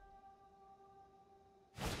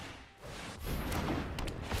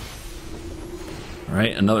 All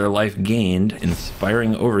right, another life gained.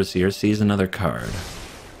 Inspiring Overseer sees another card.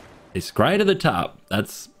 They scry to the top.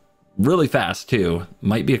 That's really fast, too.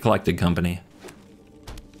 Might be a collected company.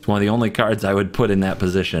 It's one of the only cards I would put in that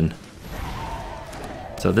position.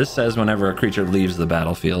 So this says whenever a creature leaves the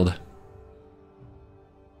battlefield.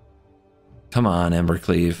 Come on,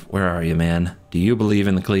 Embercleave. Where are you, man? Do you believe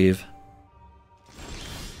in the cleave?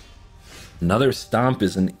 Another stomp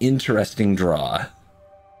is an interesting draw.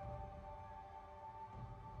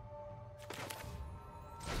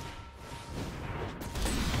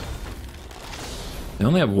 They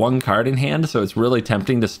only have 1 card in hand, so it's really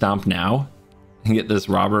tempting to stomp now and get this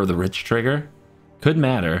Robber of the Rich trigger. Could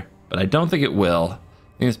matter, but I don't think it will.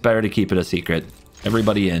 I think it's better to keep it a secret.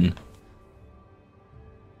 Everybody in.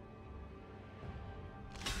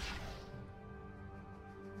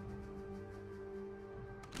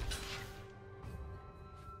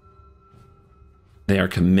 They are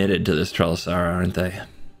committed to this Trelisara, aren't they?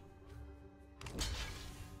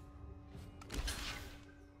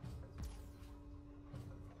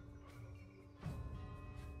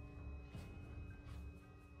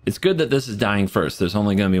 It's good that this is dying first. There's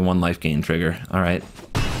only going to be 1 life gain trigger. All right.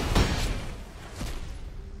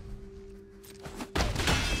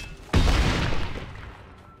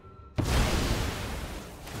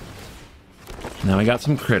 Now we got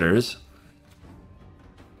some critters.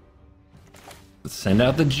 Let's send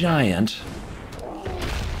out the giant.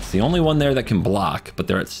 It's the only one there that can block, but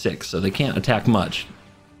they're at 6, so they can't attack much.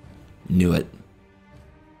 Knew it.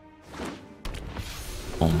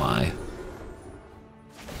 Oh my.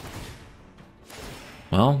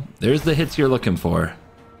 Well, there's the hits you're looking for.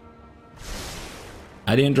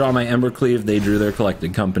 I didn't draw my Embercleave, they drew their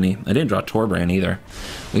collected company. I didn't draw Torbrand either.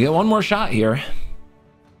 We get one more shot here.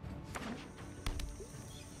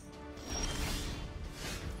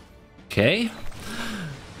 Okay.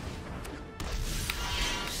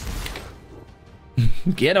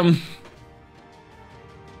 Get him.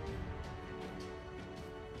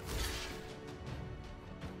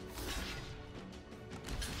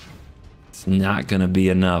 It's not gonna be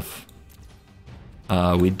enough.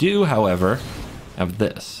 We do, however, have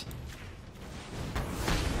this.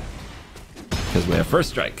 Because we have first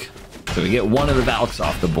strike. So we get one of the Valks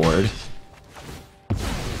off the board.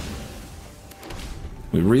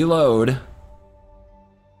 We reload.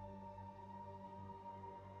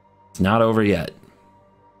 It's not over yet.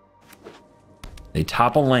 They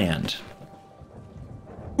topple land.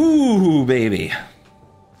 Ooh, baby.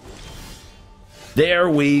 There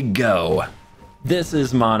we go. This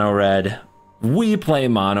is mono red. We play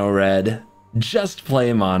mono red. Just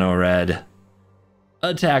play mono red.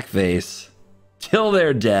 Attack face. Till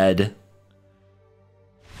they're dead.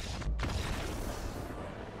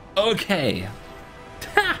 Okay.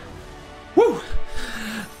 Ha! Woo!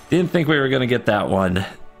 Didn't think we were going to get that one.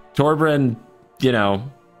 Torbrand, you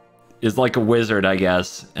know, is like a wizard, I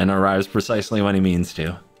guess, and arrives precisely when he means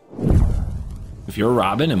to. If you're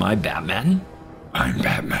Robin, am I Batman? I'm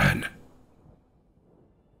Batman.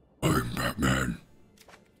 I'm Batman.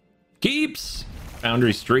 Keeps!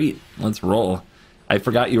 Foundry Street. Let's roll. I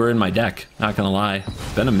forgot you were in my deck. Not gonna lie.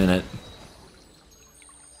 It's been a minute.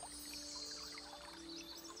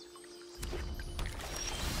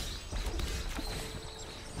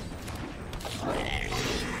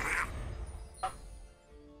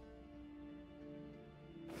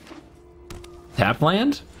 Tap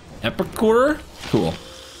land? Epicure? Cool.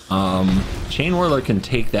 Chain Whirler can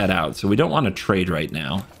take that out, so we don't want to trade right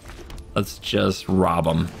now. Let's just rob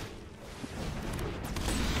them.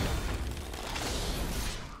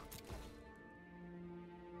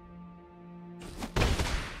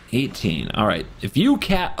 $18. All right. If you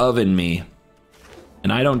cat oven me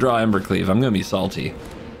and I don't draw Embercleave, I'm going to be salty.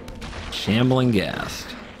 Shambling Ghast.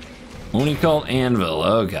 Unicult Anvil.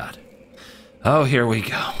 Oh, God. Oh, here we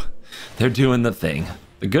go. They're doing the thing.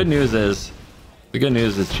 The good news is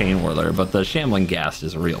Chain Whirler, but the Shambling Ghast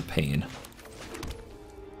is a real pain.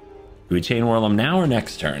 Do we Chain Whirl them now or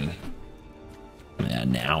next turn? Yeah,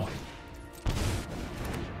 now.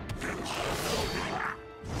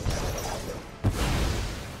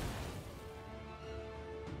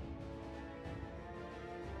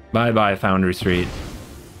 Bye-bye, Foundry Street.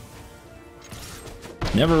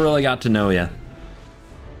 Never really got to know ya.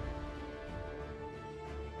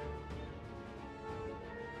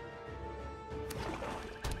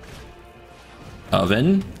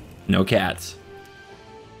 Oven. No cats.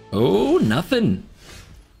 Oh, nothing.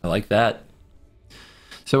 I like that.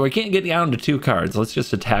 So we can't get down to 2 cards. Let's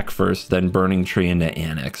just attack first, then Burning Tree into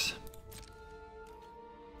Annex.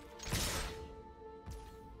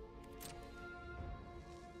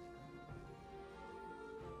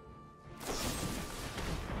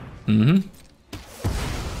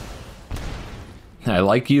 I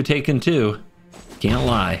like you taking 2. Can't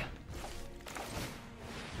lie.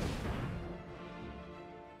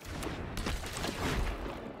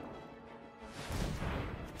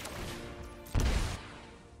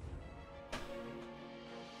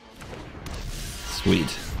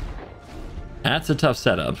 Sweet. That's a tough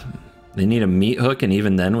setup. They need a meat hook, and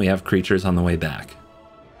even then we have creatures on the way back.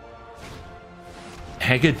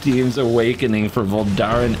 Hecateme's Awakening for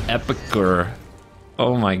Voldaren Epicure.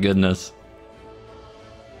 Oh my goodness.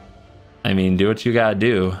 I mean, do what you gotta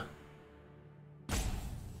do.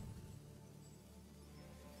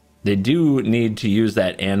 They do need to use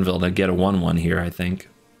that anvil to get a 1/1 here, I think.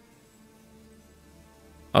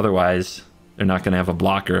 Otherwise, they're not gonna have a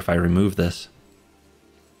blocker if I remove this.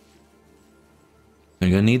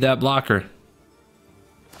 They're gonna need that blocker.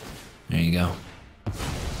 There you go.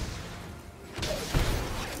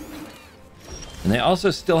 And they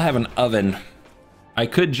also still have an oven. I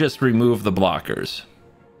could just remove the blockers.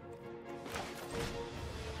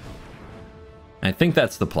 I think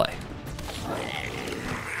that's the play.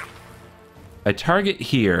 I target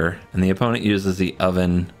here, and the opponent uses the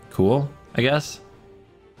oven. Cool, I guess.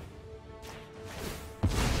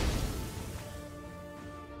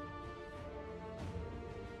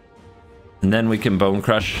 And then we can Bone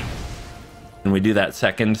Crush. And we do that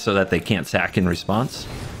second so that they can't sack in response.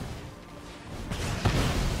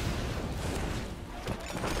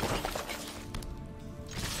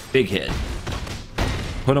 Big hit.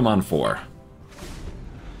 Put them on 4.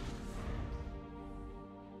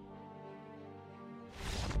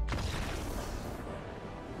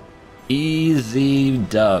 Easy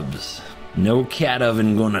dubs. No cat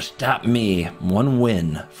oven gonna stop me. 1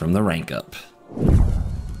 win from the rank up.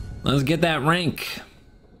 Let's get that rank.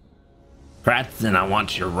 Kratzen, I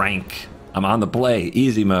want your rank. I'm on the play.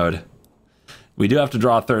 Easy mode. We do have to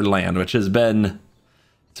draw a 3rd land, which has been...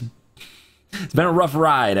 It's been a rough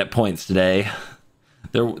ride at points today.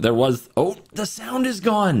 There was... Oh, the sound is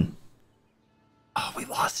gone. Oh, we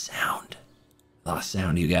lost sound. Lost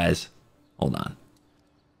sound, you guys. Hold on.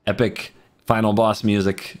 Epic final boss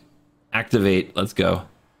music. Activate. Let's go.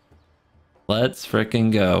 Let's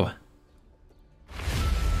frickin' go.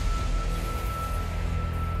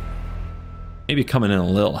 Maybe coming in a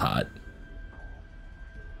little hot.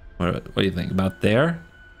 What do you think about there?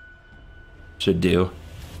 Should do.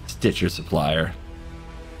 Stitcher Supplier.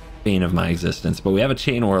 Bane of my existence. But we have a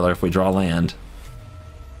Chain Whirler if we draw land.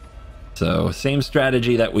 So, same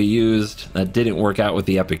strategy that we used that didn't work out with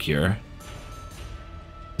the Epicure.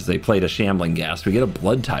 Because they played a Shambling Ghast. We get a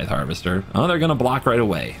Blood Tithe Harvester. Oh, they're going to block right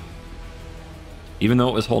away. Even though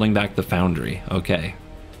it was holding back the Foundry. Okay.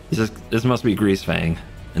 This must be Greasefang.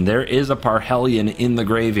 And there is a Parhelion in the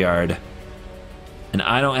graveyard. And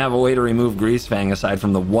I don't have a way to remove Greasefang aside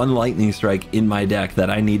from the one lightning strike in my deck that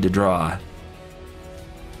I need to draw.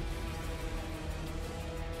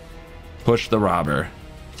 Push the Robber.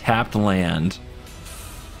 Tapped land.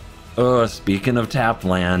 Oh, speaking of tapped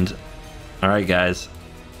land. Alright, guys.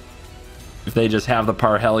 If they just have the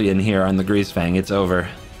Parhellion here on the Greasefang, it's over.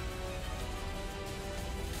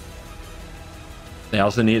 They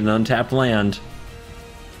also need an untapped land.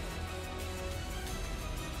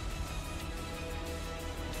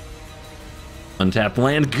 Untapped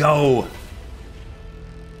land, go!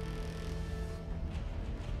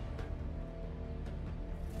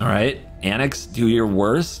 Alright, Annex, do your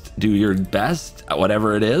worst, do your best,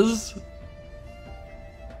 whatever it is.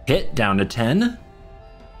 Hit, down to 10.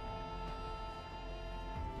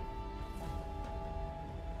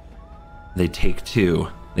 They take 2.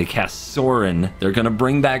 They cast Sorin. They're gonna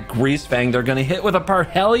bring back Greasefang. They're gonna hit with a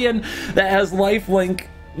Parhellion that has lifelink.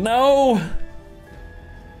 No!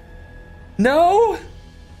 No!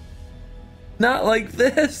 Not like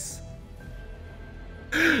this!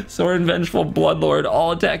 Sorin, Vengeful Bloodlord.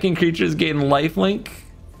 All attacking creatures gain lifelink.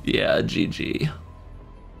 Yeah, GG.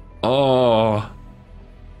 Oh.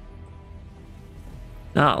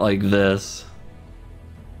 Not like this.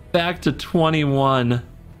 Back to 21.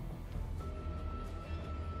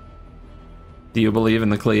 Do you believe in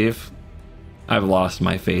the cleave? I've lost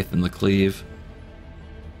my faith in the cleave.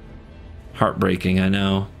 Heartbreaking, I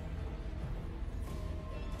know.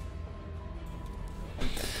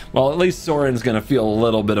 Well, at least Soren's gonna feel a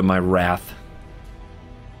little bit of my wrath.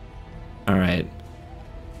 Alright.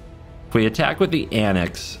 If we attack with the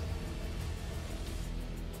Annex,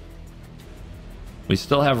 we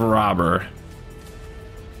still have Robber.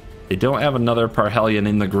 They don't have another Parhellion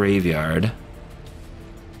in the graveyard.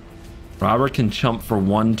 Robber can chump for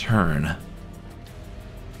 1 turn.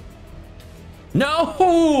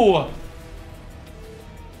 No!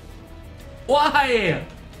 Why?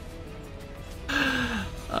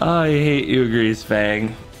 I hate you,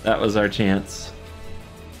 Greasefang. That was our chance.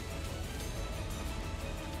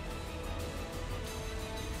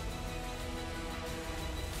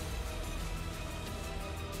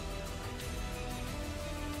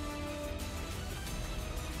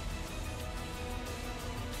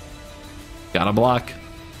 Gotta block.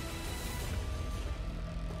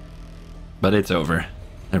 But it's over.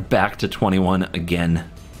 They're back to 21 again.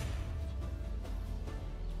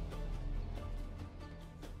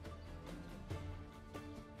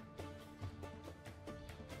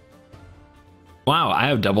 Wow, I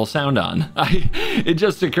have double sound on. It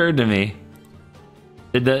just occurred to me.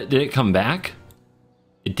 Did it come back?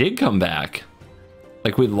 It did come back.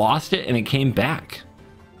 Like we lost it and it came back.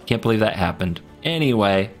 Can't believe that happened.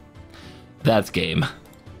 Anyway, that's game.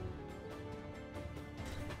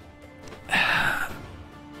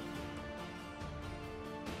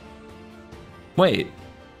 Wait.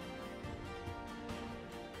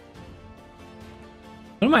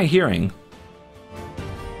 What am I hearing?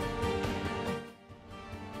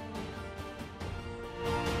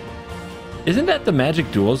 Isn't that the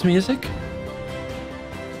Magic Duels music?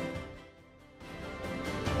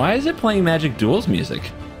 Why is it playing Magic Duels music?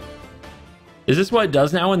 Is this what it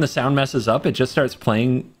does now when the sound messes up? It just starts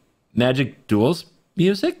playing Magic Duels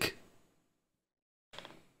music?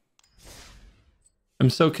 I'm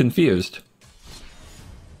so confused.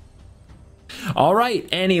 All right,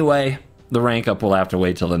 anyway, the rank up will have to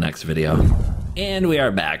wait till the next video. And we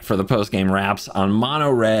are back for the post-game wraps on Mono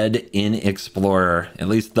Red in Explorer, at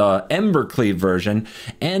least the Embercleave version,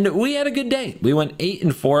 and we had a good day. We went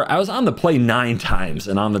 8-4. I was on the play 9 times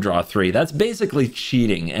and on the draw 3. That's basically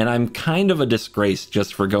cheating, and I'm kind of a disgrace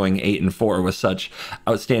just for going 8-4 with such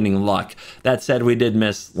outstanding luck. That said, we did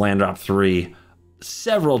miss land drop 3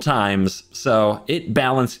 several times, so it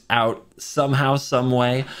balanced out somehow, some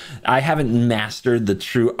way. I haven't mastered the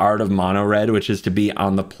true art of Mono Red, which is to be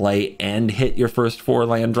on the play and hit your first 4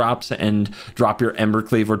 land drops and drop your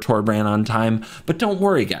Embercleave or Torbrand on time. But don't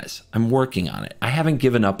worry, guys. I'm working on it. I haven't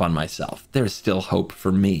given up on myself. There's still hope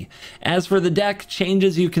for me. As for the deck,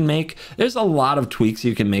 changes you can make, there's a lot of tweaks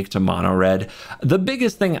you can make to Mono Red. The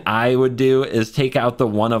biggest thing I would do is take out the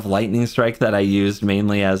one of Lightning Strike that I used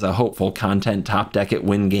mainly as a hopeful content top deck at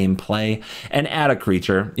win game play and add a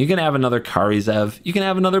creature. You can have another Karizev, you can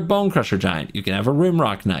have another Bone Crusher Giant, you can have a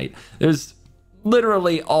Rimrock Knight. There's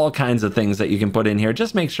literally all kinds of things that you can put in here.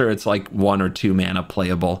 Just make sure it's like 1 or 2 mana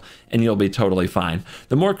playable and you'll be totally fine.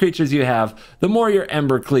 The more creatures you have, the more your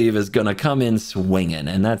Embercleave is gonna come in swinging,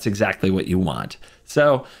 and that's exactly what you want.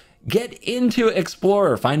 So get into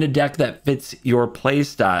Explorer, find a deck that fits your play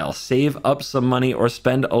style, save up some money or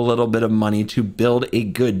spend a little bit of money to build a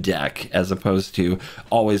good deck as opposed to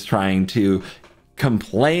always trying to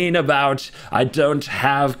complain about I don't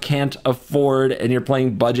have, can't afford, and you're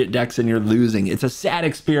playing budget decks and you're losing. It's a sad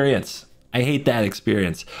experience. I hate that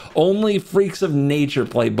experience. Only freaks of nature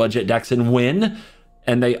play budget decks and win,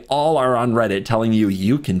 and they all are on Reddit telling you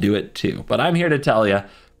you can do it too. But I'm here to tell you,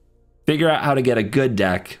 figure out how to get a good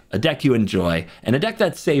deck, a deck you enjoy, and a deck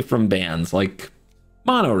that's safe from bans like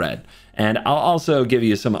mono red. And I'll also give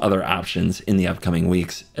you some other options in the upcoming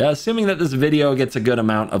weeks, assuming that this video gets a good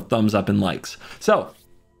amount of thumbs up and likes. So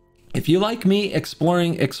if you like me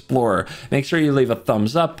exploring Explorer, make sure you leave a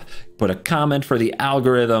thumbs up, put a comment for the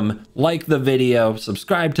algorithm, like the video,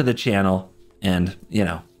 subscribe to the channel, and, you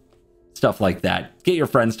know, stuff like that. Get your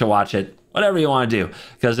friends to watch it, whatever you want to do.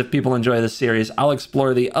 Because if people enjoy this series, I'll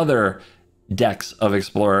explore the other decks of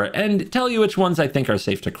Explorer and tell you which ones I think are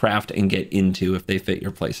safe to craft and get into if they fit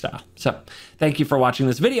your playstyle. So thank you for watching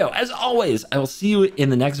this video. As always, I will see you in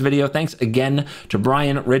the next video. Thanks again to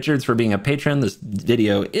Brian Richards for being a patron. This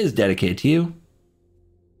video is dedicated to you.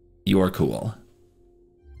 You're cool.